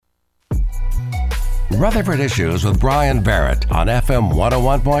Rutherford Issues with Bryan Barrett on FM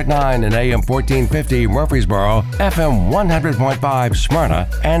 101.9 and AM 1450 Murfreesboro, FM 100.5 Smyrna,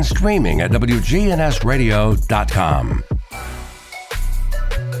 and streaming at WGNSradio.com.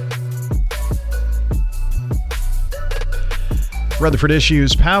 Rutherford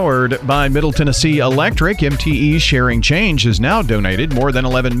Issues powered by Middle Tennessee Electric. MTE Sharing Change has now donated more than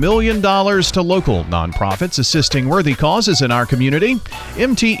 $11 million to local nonprofits assisting worthy causes in our community.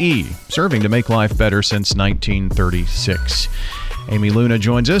 MTE, serving to make life better since 1936. Aimee Luna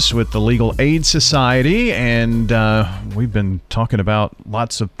joins us with the Legal Aid Society, and we've been talking about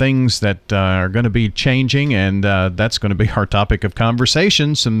lots of things that are going to be changing, and that's going to be our topic of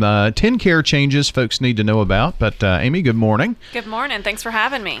conversation. Some TennCare changes folks need to know about. But Aimee, good morning. Good morning. Thanks for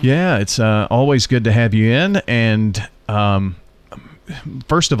having me. Yeah, it's always good to have you in. And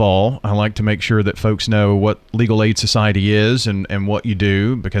first of all, I like to make sure that folks know what Legal Aid Society is and what you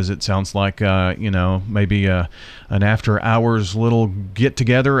do, because it sounds like, maybe an after-hours little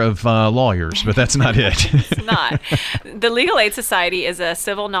get-together of lawyers, but that's not it. It's not. The Legal Aid Society is a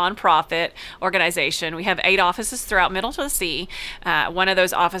civil nonprofit organization. We have 8 offices throughout Middle Tennessee. One of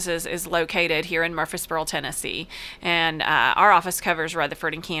those offices is located here in Murfreesboro, Tennessee, and our office covers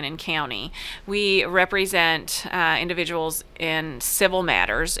Rutherford and Cannon County. We represent individuals in civil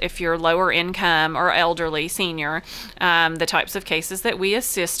matters. If you're lower income or elderly, senior, the types of cases that we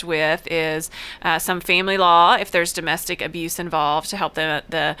assist with is some family law, if there's domestic abuse involved, to help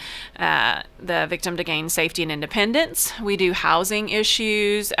the victim to gain safety and independence. We do housing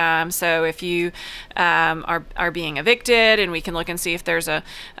issues. So if you are being evicted, and we can look and see if there's a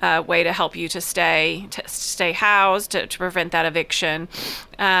way to help you to stay housed to prevent that eviction.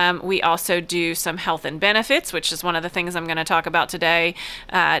 We also do some health and benefits, which is one of the things I'm going to talk about today.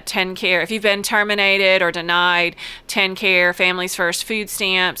 TennCare, if you've been terminated or denied, TennCare, Families First food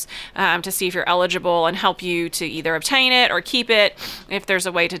stamps, to see if you're eligible and help you to either obtain it or keep it if there's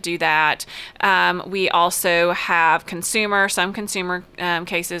a way to do that. We also have some consumer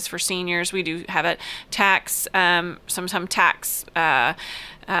cases for seniors. We do have a tax, some tax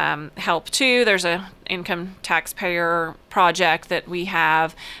help too. There's a income taxpayer project that we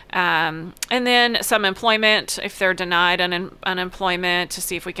have, and then some employment if they're denied unemployment, to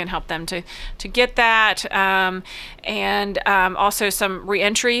see if we can help them to get that, and also some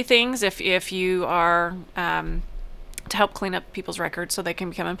reentry things if you are to help clean up people's records so they can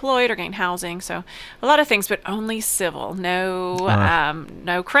become employed or gain housing. So a lot of things, but only civil,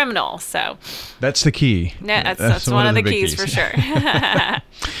 no criminal. So that's the key. That's one of the keys for sure.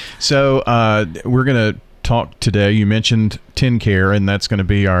 So we're going to talk today. You mentioned TennCare, and that's going to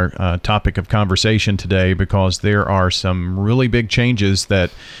be our topic of conversation today, because there are some really big changes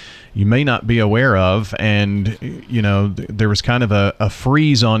that you may not be aware of. And, there was kind of a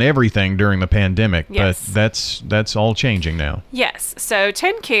freeze on everything during the pandemic, yes. But that's all changing now. Yes. So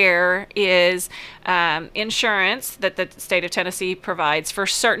TennCare is insurance that the state of Tennessee provides for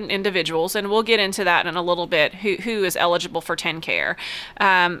certain individuals, and we'll get into that in a little bit, who is eligible for TennCare.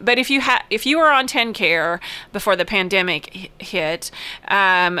 But if you were on TennCare before the pandemic hit,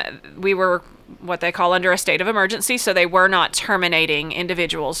 we were what they call under a state of emergency, so they were not terminating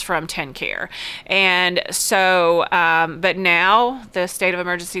individuals from TennCare. And so, but now the state of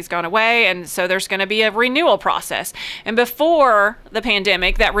emergency's gone away, and so there's going to be a renewal process. And before the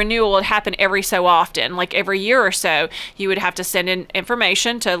pandemic, that renewal would happen every so often, like every year or so. You would have to send in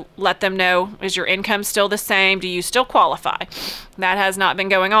information to let them know, is your income still the same? Do you still qualify? That has not been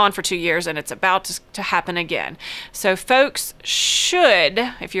going on for 2 years, and it's about to happen again. So folks should,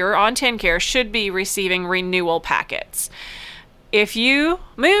 if you're on TennCare, should be receiving renewal packets. If you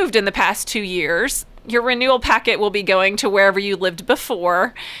moved in the past 2 years, your renewal packet will be going to wherever you lived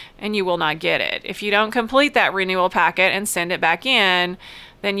before, and you will not get it. If you don't complete that renewal packet and send it back in,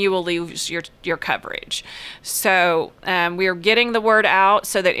 then you will lose your coverage. So we are getting the word out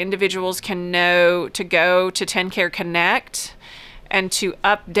so that individuals can know to go to TennCare Connect and to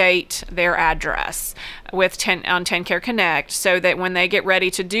update their address on TennCare Connect, so that when they get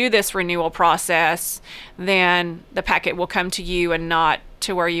ready to do this renewal process, then the packet will come to you and not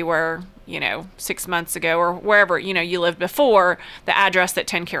to where you were, 6 months ago, or wherever, you lived before, the address that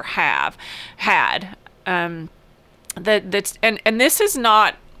TennCare had. And this is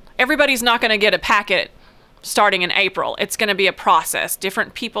not, everybody's not going to get a packet starting in April. It's going to be a process.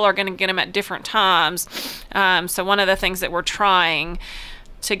 Different people are going to get them at different times. So one of the things that we're trying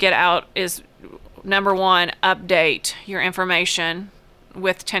to get out is, number one, update your information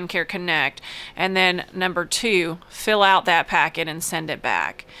with TennCare Connect. And then number two, fill out that packet and send it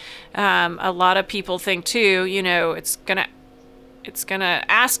back. A lot of people think too, it's going to it's going to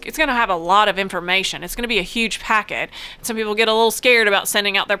have a lot of information. It's going to be a huge packet. Some people get a little scared about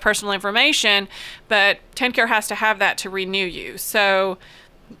sending out their personal information, but TennCare has to have that to renew you. So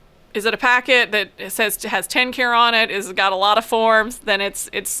is it a packet that has TennCare on it, is got a lot of forms, then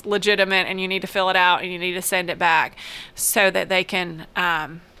it's legitimate, and you need to fill it out and you need to send it back so that they can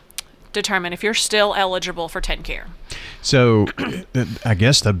determine if you're still eligible for TennCare. So I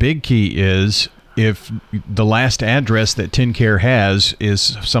guess the big key is if the last address that TennCare has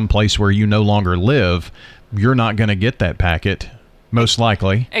is someplace where you no longer live, you're not going to get that packet, most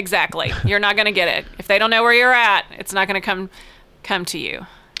likely. Exactly. You're not going to get it. If they don't know where you're at, it's not going to come to you.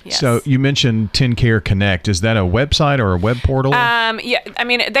 Yes. So you mentioned TennCare Connect. Is that a website or a web portal? Yeah, I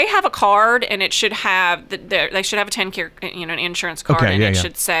mean, they have a card, and it should have they should have a TennCare, an insurance card, okay, and it yeah.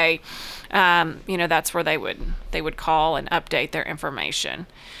 should say, that's where they would call and update their information.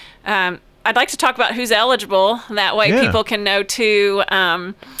 I'd like to talk about who's eligible. That way, people can know too.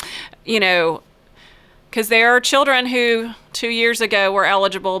 Because there are children who 2 years ago were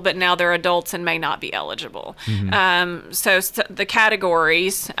eligible, but now they're adults and may not be eligible. Mm-hmm. So the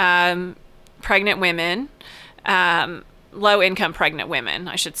categories, pregnant women, low-income pregnant women,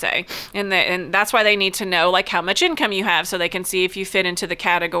 I should say. And that's why they need to know, like, how much income you have so they can see if you fit into the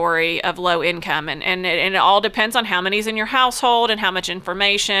category of low income. And it all depends on how many's in your household and how much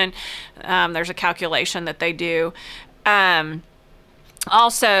information. There's a calculation that they do.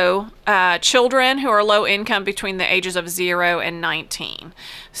 Also, children who are low income between the ages of 0 and 19.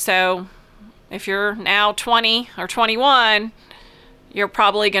 So if you're now 20 or 21, you're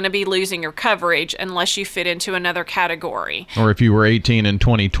probably going to be losing your coverage unless you fit into another category. Or if you were 18 in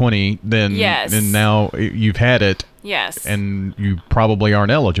 2020, then and now you've had it. Yes. And you probably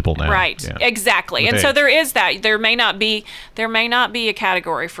aren't eligible now. Right. Yeah. Exactly. And so there is that. There may not be a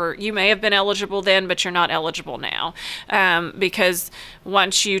category for, you may have been eligible then, but you're not eligible now. Because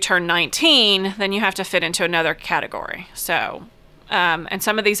once you turn 19, then you have to fit into another category. So, and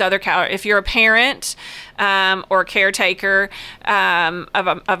some of these other, if you're a parent or a caretaker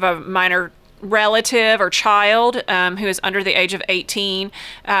of a minor relative or child who is under the age of 18,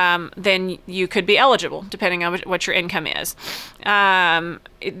 then you could be eligible depending on what your income is.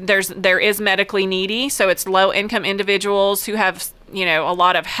 There is medically needy, so it's low income individuals who have a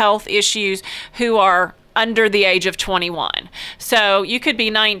lot of health issues who are under the age of 21. So you could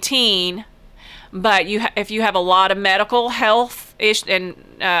be 19, but if you have a lot of medical health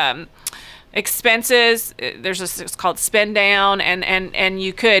and expenses, it's called spend down, and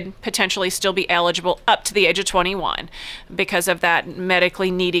you could potentially still be eligible up to the age of 21 because of that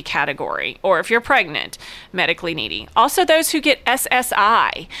medically needy category. Or if you're pregnant, medically needy. Also those who get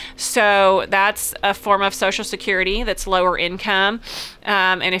SSI. So that's a form of Social Security that's lower income.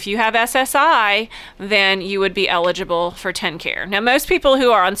 And if you have SSI, then you would be eligible for TennCare. Now, most people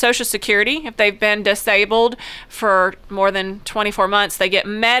who are on Social Security, if they've been disabled for more than 24 months, they get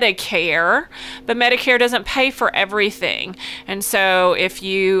Medicare, but Medicare doesn't pay for everything. And so if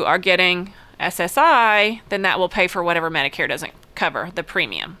you are getting SSI, then that will pay for whatever Medicare doesn't cover, the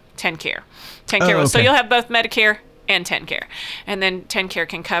premium, TennCare. Okay. So you'll have both Medicare and TennCare. And then TennCare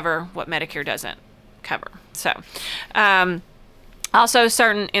can cover what Medicare doesn't cover. So, also,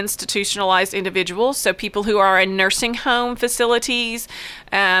 certain institutionalized individuals, so people who are in nursing home facilities,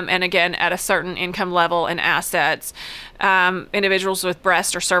 and again, at a certain income level and assets, individuals with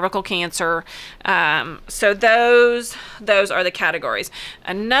breast or cervical cancer. So those are the categories.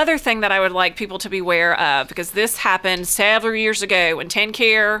 Another thing that I would like people to be aware of, because this happened several years ago when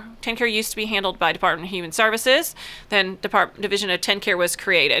TennCare used to be handled by Department of Human Services, then Division of TennCare was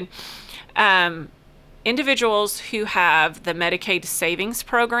created. Individuals who have the Medicaid Savings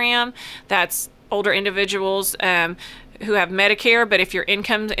Program, that's older individuals who have Medicare, but if your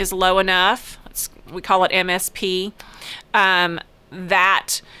income is low enough, we call it MSP,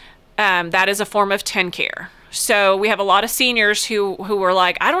 that is a form of TennCare. So we have a lot of seniors who were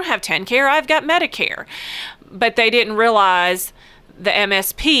like, I don't have TennCare, I've got Medicare. But they didn't realize the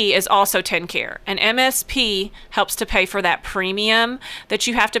MSP is also TennCare. And MSP helps to pay for that premium that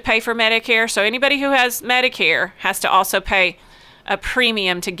you have to pay for Medicare. So anybody who has Medicare has to also pay a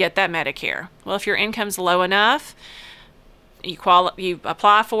premium to get that Medicare. Well, if your income's low enough, you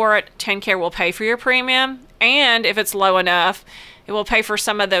apply for it, TennCare will pay for your premium. And if it's low enough, it will pay for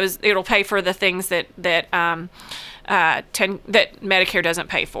some of those, it'll pay for the things that Medicare doesn't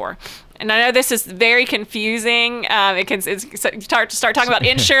pay for. And I know this is very confusing. You start talking about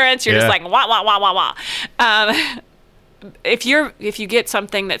insurance, you're just like, wah, wah, wah, wah, wah. If you get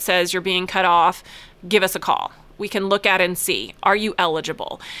something that says you're being cut off, give us a call. We can look at it and see, are you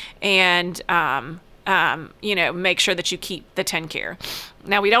eligible? And make sure that you keep the TennCare.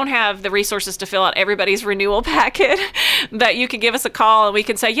 Now, we don't have the resources to fill out everybody's renewal packet, but you can give us a call and we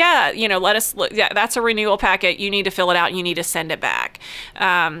can say, let us look. Yeah, that's a renewal packet. You need to fill it out. You need to send it back,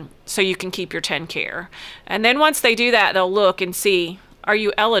 so you can keep your TennCare. And then once they do that, they'll look and see, are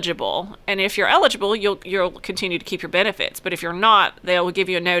you eligible? And if you're eligible, you'll continue to keep your benefits. But if you're not, they'll give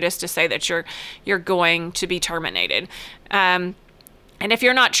you a notice to say that you're going to be terminated. And if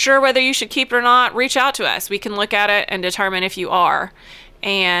you're not sure whether you should keep it or not, reach out to us. We can look at it and determine if you are,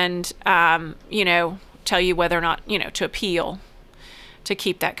 and tell you whether or not to appeal to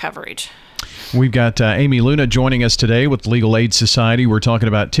keep that coverage. We've got Aimee Luna joining us today with Legal Aid Society. We're talking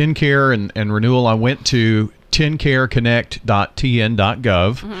about TennCare and renewal. I went to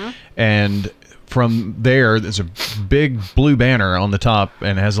TennCareConnect.tn.gov, and from there, there's a big blue banner on the top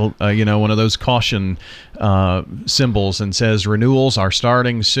and has one of those caution symbols and says, renewals are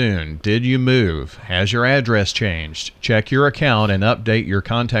starting soon. Did you move? Has your address changed? Check your account and update your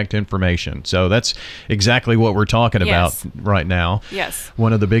contact information. So that's exactly what we're talking about right now. Yes.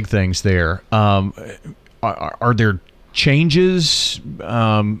 One of the big things there. Are there changes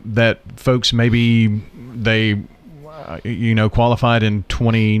that folks maybe they qualified in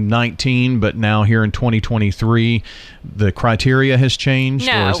 2019, but now here in 2023 the criteria has changed?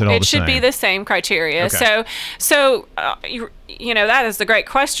 No, or is it all the should same? Be the same criteria. Okay. So that is the great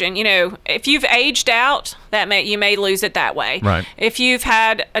question. If you've aged out, you may lose it that way. Right. If you've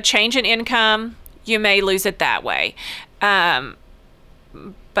had a change in income, you may lose it that way.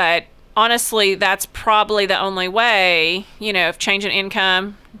 But honestly, that's probably the only way, if change in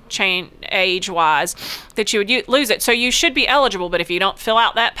income, change age-wise, that you would lose it. So you should be eligible, but if you don't fill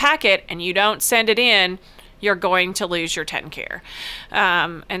out that packet and you don't send it in, you're going to lose your TennCare.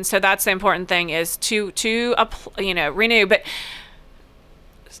 And so that's the important thing, is to renew. But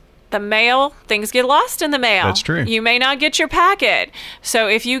the mail, things get lost in the mail. That's true. You may not get your packet. So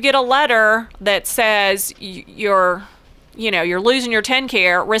if you get a letter that says you're losing your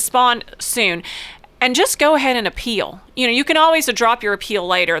TennCare, respond soon. And just go ahead and appeal. You can always drop your appeal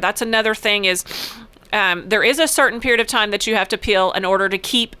later. That's another thing, is there is a certain period of time that you have to appeal in order to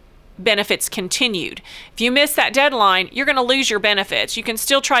keep benefits continued. If you miss that deadline, you're going to lose your benefits. You can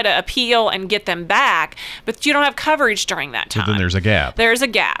still try to appeal and get them back, but you don't have coverage during that time. So then there's a gap. There's a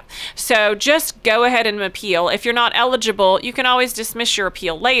gap. So just go ahead and appeal. If you're not eligible, you can always dismiss your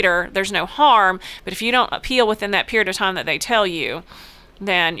appeal later. There's no harm. But if you don't appeal within that period of time that they tell you,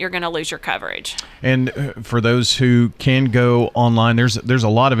 then you're going to lose your coverage. And for those who can go online, there's a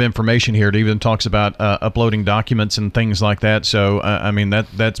lot of information here. It even talks about uploading documents and things like that. So,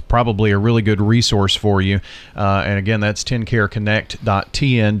 that's probably a really good resource for you. And again, that's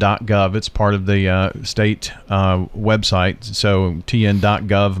TennCareConnect.tn.gov. It's part of the state website. So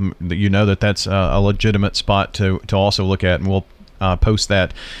tn.gov, that's a legitimate spot to also look at, and we'll post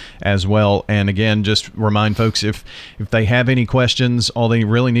that as well. And again, just remind folks, if they have any questions, all they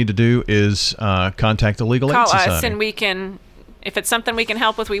really need to do is contact the Legal Aid Society. Call us, and we can, if it's something we can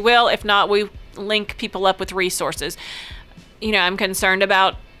help with, we will. If not, we link people up with resources. I'm concerned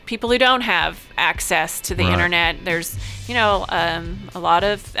about people who don't have access to the internet. There's, a lot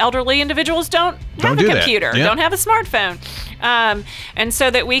of elderly individuals don't have a computer, don't have a smartphone. And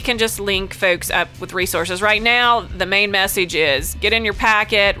so that we can just link folks up with resources. Right now, the main message is get in your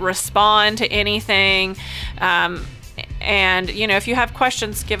packet, respond to anything. And, if you have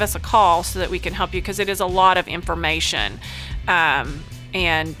questions, give us a call so that we can help you, because it is a lot of information.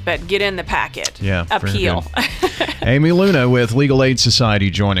 But get in the packet. Yeah. Appeal. Aimee Luna with Legal Aid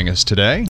Society joining us today.